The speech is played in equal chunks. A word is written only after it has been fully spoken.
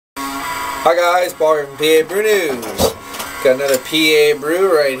Hi guys, Paul from PABrewNews. Got another PA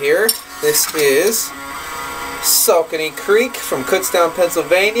brew right here. This is Saucony Creek from Kutztown,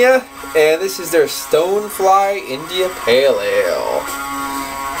 Pennsylvania, and this is their Stonefly India Pale Ale.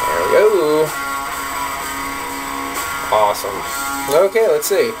 There we go. Awesome. Okay, let's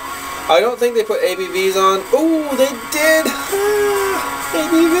see. I don't think they put ABVs on. Oh, they did.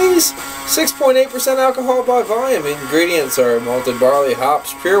 ABVs. 6.8% alcohol by volume. Ingredients are malted barley,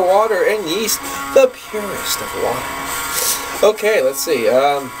 hops, pure water, and yeast. The purest of water. Okay, let's see.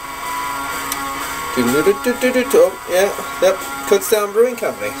 Oh, yeah, yep. Kutztown Brewing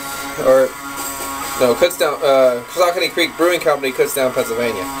Company, or no, Kutztown, Saucony Creek Brewing Company, Kutztown,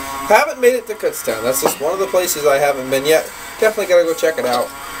 Pennsylvania. Haven't made it to Kutztown. That's just one of the places I haven't been yet. Definitely gotta go check it out,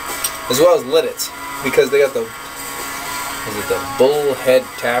 as well as Lidditz, because they got the, is it the Bullhead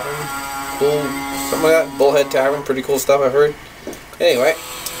Tavern? Something like that. Bullhead Tavern. Pretty cool stuff, I've heard. Anyway,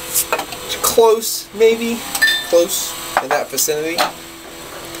 close, maybe close in that vicinity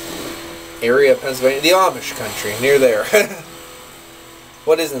area of Pennsylvania. The Amish country, near there.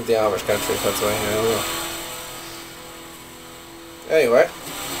 What isn't the Amish country of Pennsylvania? I don't know. Anyway,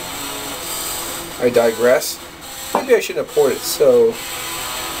 I digress. Maybe I shouldn't have poured it so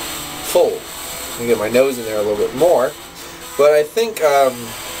full. I can get my nose in there a little bit more. But I think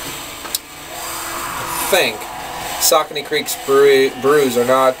Saucony Creek's brews are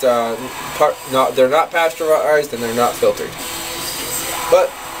they're not pasteurized and they're not filtered. But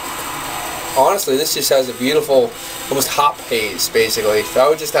honestly, this just has a beautiful, almost hop haze, basically. I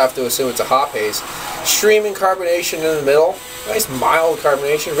would just have to assume it's a hop haze. Streaming carbonation in the middle. Nice mild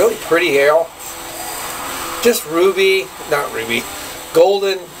carbonation. Really pretty ale. Just ruby, not ruby,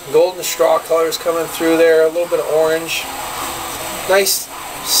 golden straw colors coming through there. A little bit of orange. Nice,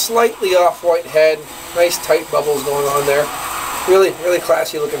 slightly off-white head. Nice tight bubbles going on there. Really, really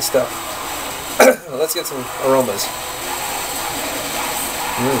classy looking stuff. Let's get some aromas.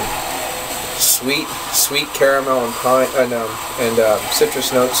 Sweet caramel and pine and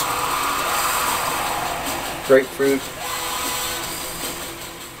citrus notes. Grapefruit.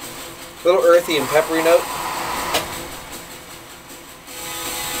 Little earthy and peppery note.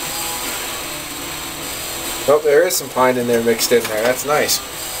 Oh, there is some pine in there mixed in there. That's nice.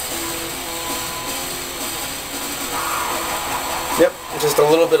 Yep, just a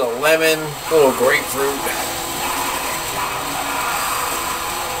little bit of lemon, a little grapefruit.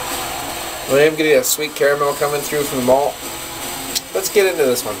 I am getting a sweet caramel coming through from the malt. Let's get into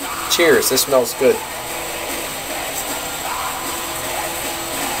this one. Cheers, this smells good.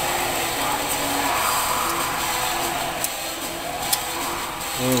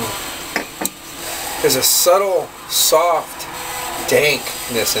 There's a subtle, soft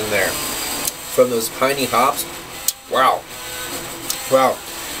dankness in there from those piney hops. Wow. Wow.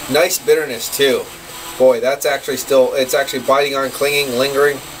 Nice bitterness too. Boy, that's actually still, it's actually biting on, clinging,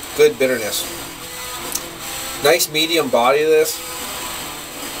 lingering. Good bitterness. Nice medium body to this.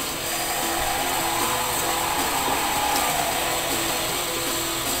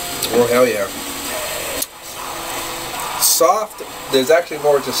 Oh, hell yeah. Soft, there's actually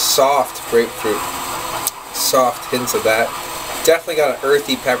more just soft grapefruit. Soft hints of that. Definitely got an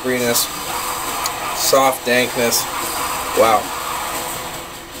earthy pepperiness. Soft dankness. Wow.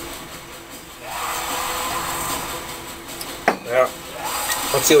 Yeah.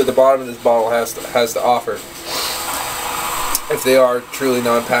 Let's see what the bottom of this bottle has to offer. If they are truly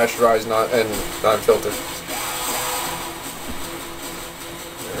non-pasteurized and non-filtered.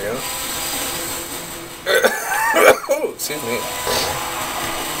 There we go. Oh, excuse me.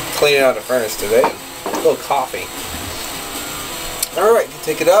 Cleaning out the furnace today. A little coffee. Alright,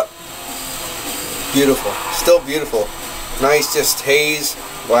 take it up. Beautiful. Still beautiful. Nice, just haze.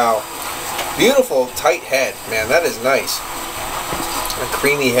 Wow. Beautiful, tight head. Man, that is nice. A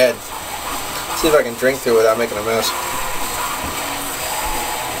creamy head. See if I can drink through without making a mess.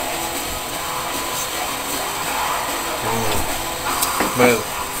 Man,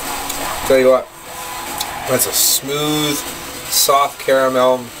 tell you what, that's a smooth, soft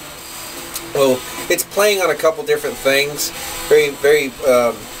caramel. Well, it's playing on a couple different things. Very, very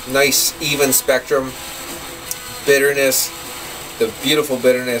nice, even spectrum. Bitterness, the beautiful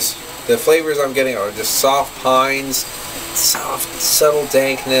bitterness. The flavors I'm getting are just soft pines, soft, subtle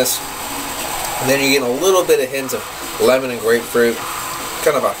dankness, and then you're getting a little bit of hints of lemon and grapefruit.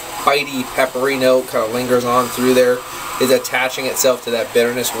 Kind of a bitey, peppery note kind of lingers on through there. Is attaching itself to that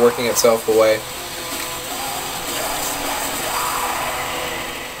bitterness, working itself away.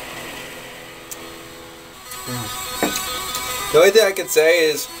 The only thing I could say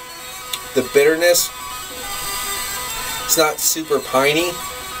is the bitterness, it's not super piney.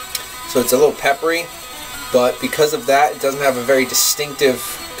 so it's a little peppery, but because of that, it doesn't have a very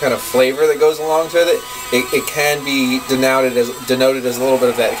distinctive kind of flavor that goes along with it. It can be denoted as a little bit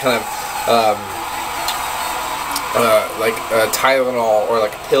of that kind of like Tylenol or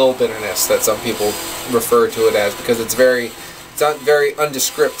like pill bitterness that some people refer to it as, because it's not very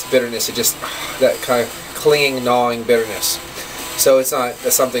undescript bitterness. It just that kind of clinging, gnawing bitterness. So it's not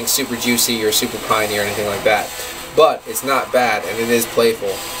something super juicy or super piney or anything like that. But it's not bad, and it is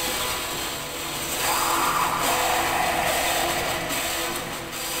playful.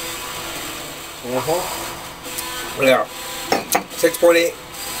 Yeah. 6.8,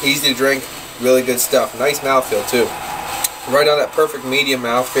 easy to drink, really good stuff. Nice mouthfeel too. Right on that perfect medium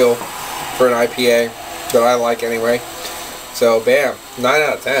mouthfeel for an IPA that I like anyway. So bam, 9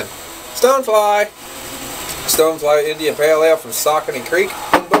 out of 10. Stonefly India Pale Ale from Saucony Creek.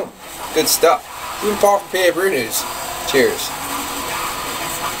 Boom, boom. Good stuff. Paul from PABrewNews. Cheers.